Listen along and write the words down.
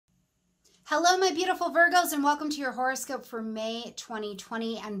Hello, my beautiful Virgos, and welcome to your horoscope for May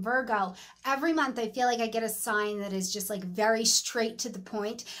 2020. And Virgo, every month I feel like I get a sign that is just like very straight to the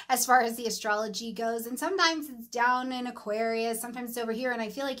point as far as the astrology goes. And sometimes it's down in Aquarius, sometimes it's over here, and I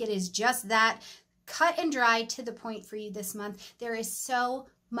feel like it is just that cut and dry to the point for you this month. There is so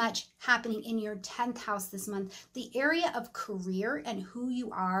much happening in your 10th house this month. The area of career and who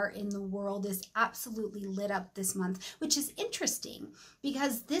you are in the world is absolutely lit up this month, which is interesting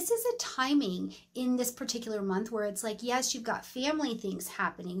because this is a timing in this particular month where it's like, yes, you've got family things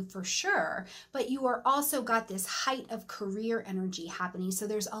happening for sure, but you are also got this height of career energy happening. So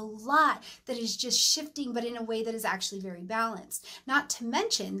there's a lot that is just shifting, but in a way that is actually very balanced. Not to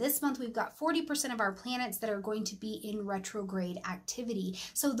mention this month, we've got 40% of our planets that are going to be in retrograde activity.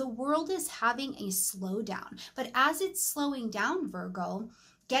 So the world is having a slowdown, but as it's slowing down, Virgo,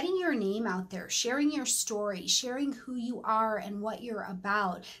 getting your name out there, sharing your story, sharing who you are and what you're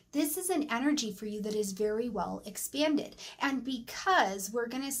about, this is an energy for you that is very well expanded. And because we're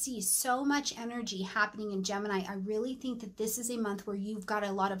going to see so much energy happening in Gemini, I really think that this is a month where you've got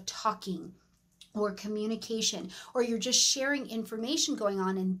a lot of talking or communication, or you're just sharing information going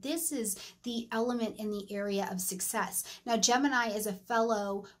on, and this is the element in the area of success. Now, Gemini is a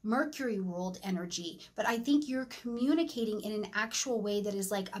fellow Mercury-ruled energy, but I think you're communicating in an actual way that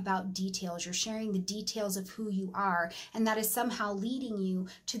is like about details. You're sharing the details of who you are, and that is somehow leading you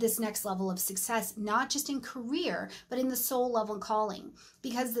to this next level of success, not just in career, but in the soul level calling.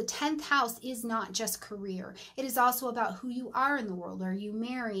 Because the 10th house is not just career. It is also about who you are in the world. Are you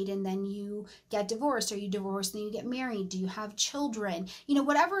married and then you get divorced? Are you divorced and then you get married? Do you have children? You know,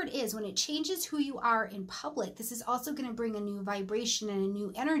 whatever it is, when it changes who you are in public, this is also going to bring a new vibration and a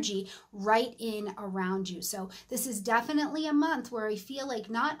new energy right in around you. So this is definitely a month where I feel like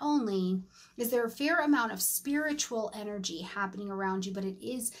not only is there a fair amount of spiritual energy happening around you, but it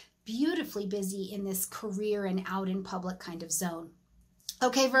is beautifully busy in this career and out in public kind of zone.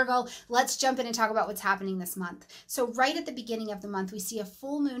 Okay, Virgo, let's jump in and talk about what's happening this month. So right at the beginning of the month, we see a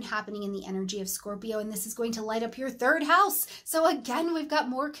full moon happening in the energy of Scorpio, and this is going to light up your third house. So again, we've got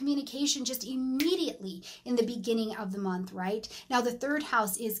more communication just immediately in the beginning of the month, right? Now, the third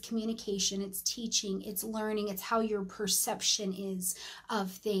house is communication, it's teaching, it's learning, it's how your perception is of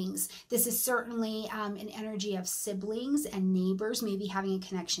things. This is certainly an energy of siblings and neighbors, maybe having a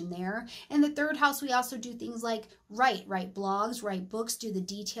connection there. In the third house, we also do things like write blogs, write books, do the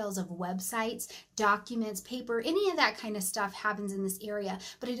details of websites, documents, paper, any of that kind of stuff happens in this area,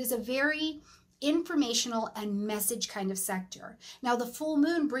 but it is a very informational and message kind of sector. Now, the full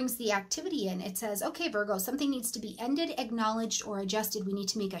moon brings the activity in. It says, okay, Virgo, something needs to be ended, acknowledged, or adjusted. We need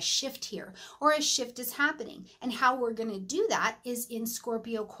to make a shift here, or a shift is happening. And how we're going to do that is in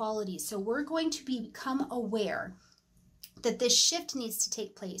Scorpio qualities. So we're going to become aware that this shift needs to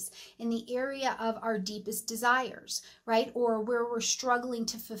take place in the area of our deepest desires, right? Or where we're struggling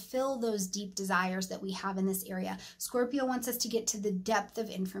to fulfill those deep desires that we have in this area. Scorpio wants us to get to the depth of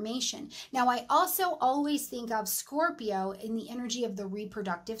information. Now, I also always think of Scorpio in the energy of the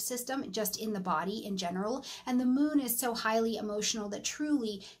reproductive system, just in the body in general. And the moon is so highly emotional that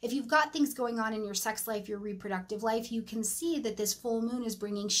truly, if you've got things going on in your sex life, your reproductive life, you can see that this full moon is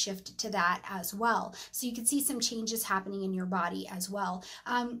bringing shift to that as well. So you can see some changes happening in your body as well.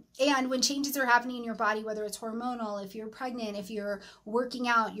 And when changes are happening in your body, whether it's hormonal, if you're pregnant, if you're working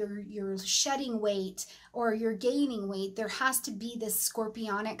out, you're shedding weight or you're gaining weight, there has to be this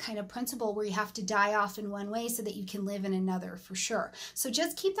scorpionic kind of principle where you have to die off in one way so that you can live in another for sure. So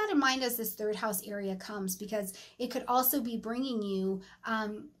just keep that in mind as this third house area comes, because it could also be bringing you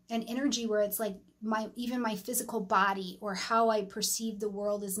an energy where it's like even my physical body or how I perceive the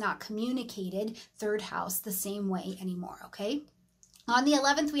world is not communicated, third house, the same way anymore, okay? On the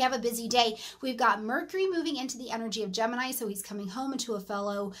 11th, we have a busy day. We've got Mercury moving into the energy of Gemini, so he's coming home into a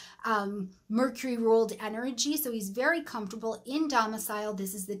fellow Mercury-ruled energy, so he's very comfortable in domicile.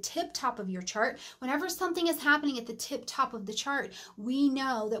 This is the tip top of your chart. Whenever something is happening at the tip top of the chart, we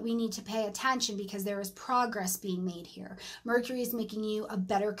know that we need to pay attention because there is progress being made here. Mercury is making you a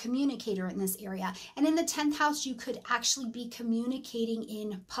better communicator in this area. And in the 10th house, you could actually be communicating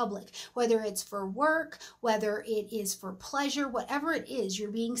in public, whether it's for work, whether it is for pleasure, whatever it is,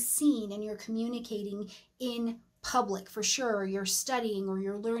 you're being seen and you're communicating in public for sure, or you're studying or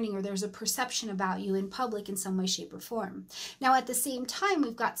you're learning, or there's a perception about you in public in some way, shape, or form. Now, at the same time,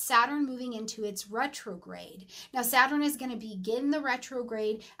 we've got Saturn moving into its retrograde. Now, Saturn is going to begin the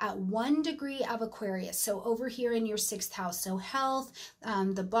retrograde at 1 degree of Aquarius. So over here in your 6th house. So health,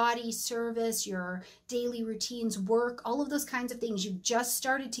 the body, service, your daily routines, work, all of those kinds of things. You've just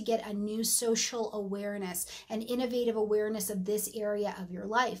started to get a new social awareness and innovative awareness of this area of your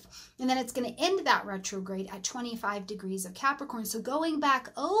life. And then it's going to end that retrograde at 25 degrees of Capricorn. So going back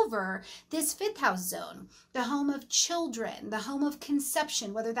over this 5th house zone, the home of children, the home of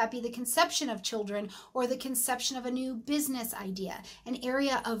conception, whether that be the conception of children or the conception of a new business idea, an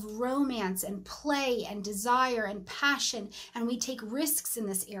area of romance and play and desire and passion, and we take risks in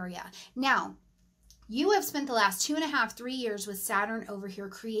this area. Now, you have spent the last 2.5, 3 years with Saturn over here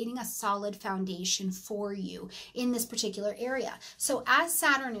creating a solid foundation for you in this particular area. So as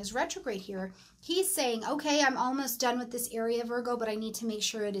Saturn is retrograde here, he's saying, okay, I'm almost done with this area, Virgo, but I need to make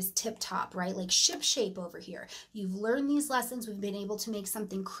sure it is tip-top, right? Like ship shape over here. You've learned these lessons. We've been able to make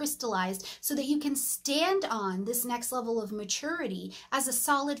something crystallized so that you can stand on this next level of maturity as a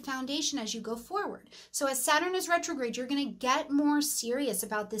solid foundation as you go forward. So as Saturn is retrograde, you're going to get more serious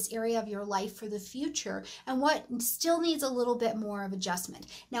about this area of your life for the future and what still needs a little bit more of adjustment.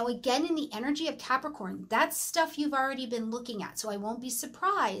 Now, again, in the energy of Capricorn, that's stuff you've already been looking at. So I won't be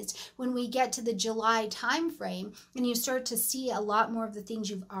surprised when we get to the July time frame and you start to see a lot more of the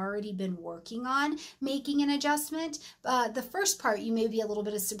things you've already been working on making an adjustment. The first part, you may be a little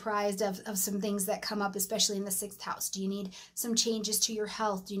bit surprised of some things that come up, especially in the 6th house. Do you need some changes to your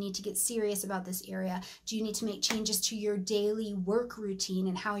health? Do you need to get serious about this area? Do you need to make changes to your daily work routine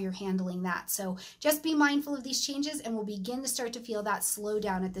and how you're handling that? So just be mindful of these changes, and we'll begin to start to feel that slow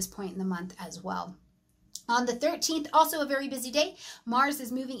down at this point in the month as well. On the 13th, also a very busy day, Mars is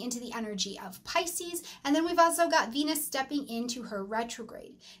moving into the energy of Pisces, and then we've also got Venus stepping into her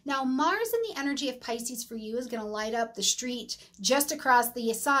retrograde. Now, Mars in the energy of Pisces for you is going to light up the street just across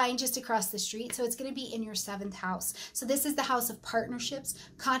the sign, just across the street, so it's going to be in your 7th house. So this is the house of partnerships,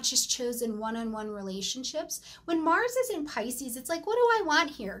 conscious, chosen, one-on-one relationships. When Mars is in Pisces, it's like, what do I want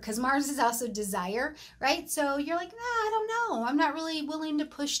here? Because Mars is also desire, right? So you're like, nah, I don't know. I'm not really willing to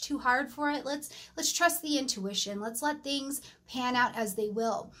push too hard for it. Let's trust the intuition. Let's let things pan out as they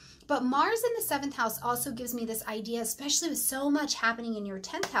will. But Mars in the 7th house also gives me this idea, especially with so much happening in your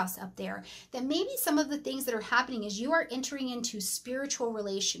 10th house up there, that maybe some of the things that are happening is you are entering into spiritual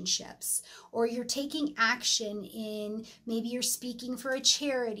relationships, or you're taking action in, maybe you're speaking for a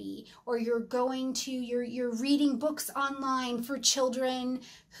charity, or you're going to, you're reading books online for children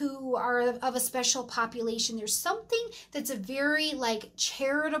who are of a special population. There's something that's a very like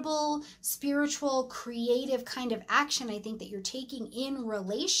charitable, spiritual, creative kind of action, I think, that you're taking in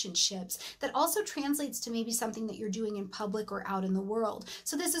relationships that also translates to maybe something that you're doing in public or out in the world.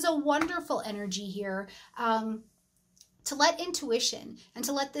 So this is a wonderful energy here. To let intuition and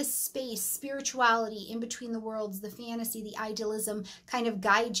to let this space, spirituality in between the worlds, the fantasy, the idealism kind of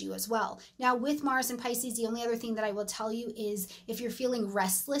guide you as well. Now, with Mars and Pisces, the only other thing that I will tell you is if you're feeling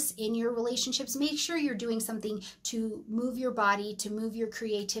restless in your relationships, make sure you're doing something to move your body, to move your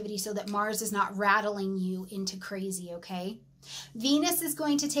creativity so that Mars is not rattling you into crazy, okay? Venus is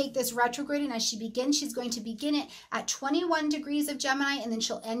going to take this retrograde, and as she begins, she's going to begin it at 21 degrees of Gemini, and then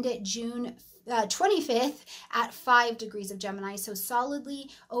she'll end it June 25th at 5 degrees of Gemini, so solidly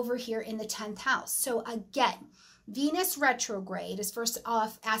over here in the 10th house. So again, Venus retrograde is first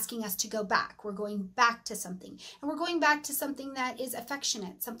off asking us to go back. We're going back to something, and we're going back to something that is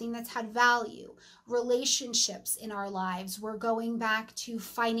affectionate, something that's had value, relationships in our lives. We're going back to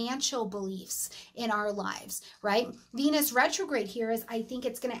financial beliefs in our lives, right? Venus retrograde here is, I think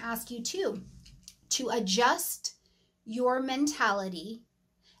it's going to ask you to adjust your mentality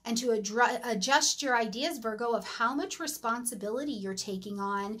and to adjust your ideas, Virgo, of how much responsibility you're taking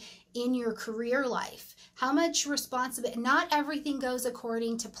on in your career life. How much responsibility, not everything goes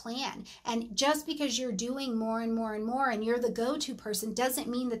according to plan. And just because you're doing more and more and more and you're the go-to person doesn't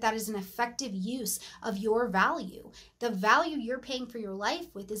mean that that is an effective use of your value. The value you're paying for your life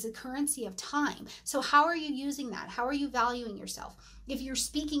with is a currency of time. So how are you using that? How are you valuing yourself? If you're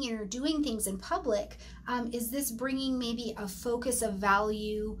speaking and you're doing things in public, is this bringing maybe a focus of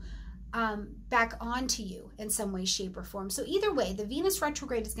value back onto you in some way, shape, or form? So either way, the Venus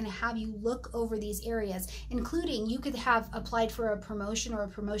retrograde is going to have you look over these areas, including you could have applied for a promotion, or a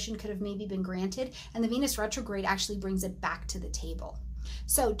promotion could have maybe been granted, and the Venus retrograde actually brings it back to the table.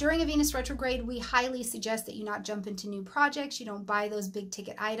 So during a Venus retrograde, we highly suggest that you not jump into new projects. You don't buy those big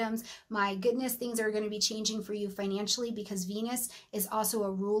ticket items. My goodness, things are going to be changing for you financially because Venus is also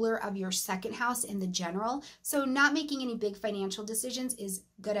a ruler of your second house in the general. So not making any big financial decisions is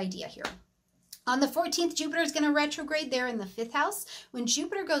a good idea here. On the 14th, Jupiter is going to retrograde there in the 5th house. When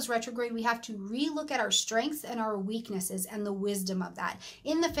Jupiter goes retrograde, we have to relook at our strengths and our weaknesses and the wisdom of that.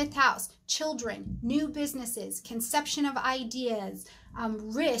 In the 5th house, children, new businesses, conception of ideas,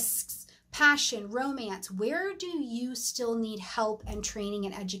 risks, passion, romance. Where do you still need help and training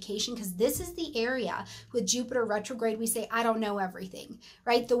and education? Because this is the area with Jupiter retrograde, we say, I don't know everything,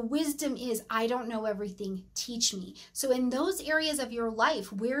 right? The wisdom is, I don't know everything, teach me. So in those areas of your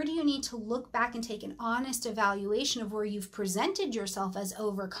life, where do you need to look back and take an honest evaluation of where you've presented yourself as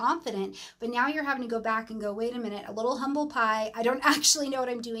overconfident, but now you're having to go back and go, wait a minute, a little humble pie. I don't actually know what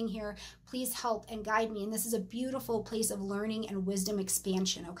I'm doing here. Please help and guide me. And this is a beautiful place of learning and wisdom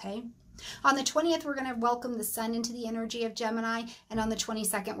expansion, okay? On the 20th, we're going to welcome the sun into the energy of Gemini. And on the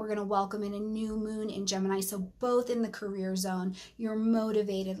 22nd, we're going to welcome in a new moon in Gemini. So both in the career zone, you're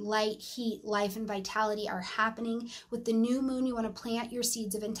motivated, light, heat, life, and vitality are happening. With the new moon, you want to plant your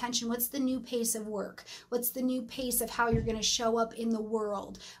seeds of intention. What's the new pace of work? What's the new pace of how you're going to show up in the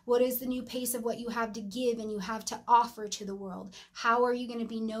world? What is the new pace of what you have to give and you have to offer to the world? How are you going to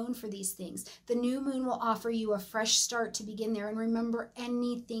be known for these things? The new moon will offer you a fresh start to begin there. And remember,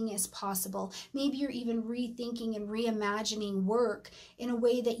 anything is possible. Maybe you're even rethinking and reimagining work in a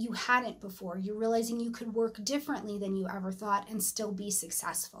way that you hadn't before. You're realizing you could work differently than you ever thought and still be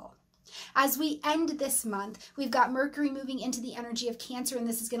successful. As we end this month, we've got Mercury moving into the energy of Cancer, and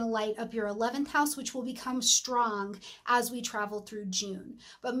this is going to light up your 11th house, which will become strong as we travel through June.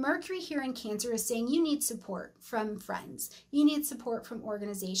 But Mercury here in Cancer is saying you need support from friends. You need support from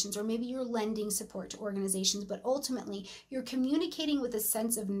organizations, or maybe you're lending support to organizations, but ultimately you're communicating with a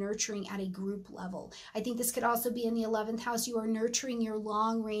sense of nurturing at a group level. I think this could also be in the 11th house. You are nurturing your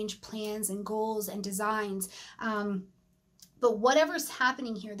long-range plans and goals and designs. But whatever's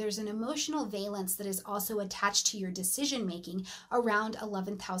happening here, there's an emotional valence that is also attached to your decision making around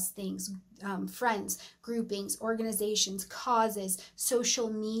 11th house things, friends, groupings, organizations, causes,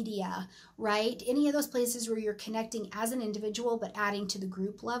 social media, right? Any of those places where you're connecting as an individual but adding to the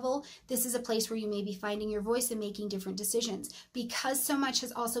group level. This is a place where you may be finding your voice and making different decisions. Because so much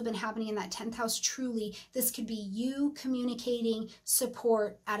has also been happening in that 10th house, truly, this could be you communicating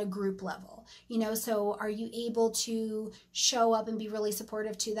support at a group level. You know, so are you able to show up and be really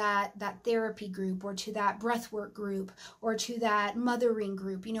supportive to that therapy group, or to that breathwork group, or to that mothering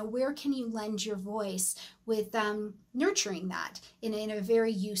group? You know, where can you lend your voice with nurturing that in a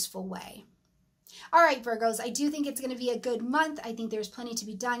very useful way? All right, Virgos, I do think it's going to be a good month. I think there's plenty to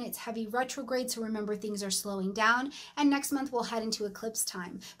be done. It's heavy retrograde, so remember things are slowing down. And next month we'll head into eclipse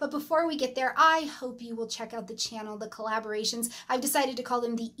time. But before we get there, I hope you will check out the channel, the collaborations. I've decided to call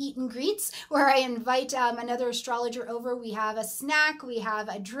them the Eat and Greets, where I invite another astrologer over. We have a snack, we have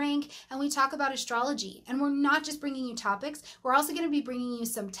a drink, and we talk about astrology. And we're not just bringing you topics. We're also going to be bringing you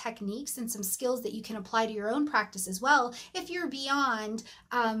some techniques and some skills that you can apply to your own practice as well if you're beyond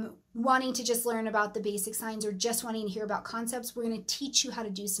wanting to just learn about the basic signs or just wanting to hear about concepts. We're going to teach you how to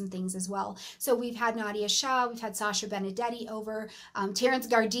do some things as well. So we've had Nadia Shah, we've had Sasha Benedetti over, Terrence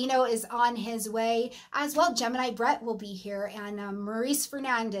Gardino is on his way as well. Gemini Brett will be here, and Maurice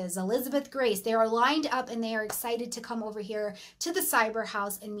Fernandez, Elizabeth Grace. They are lined up and they are excited to come over here to the Cyber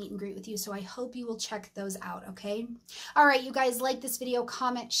House and meet and greet with you. So I hope you will check those out, okay? All right, you guys, like this video,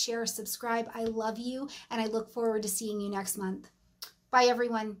 comment, share, subscribe. I love you, and I look forward to seeing you next month. Bye,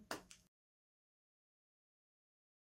 everyone.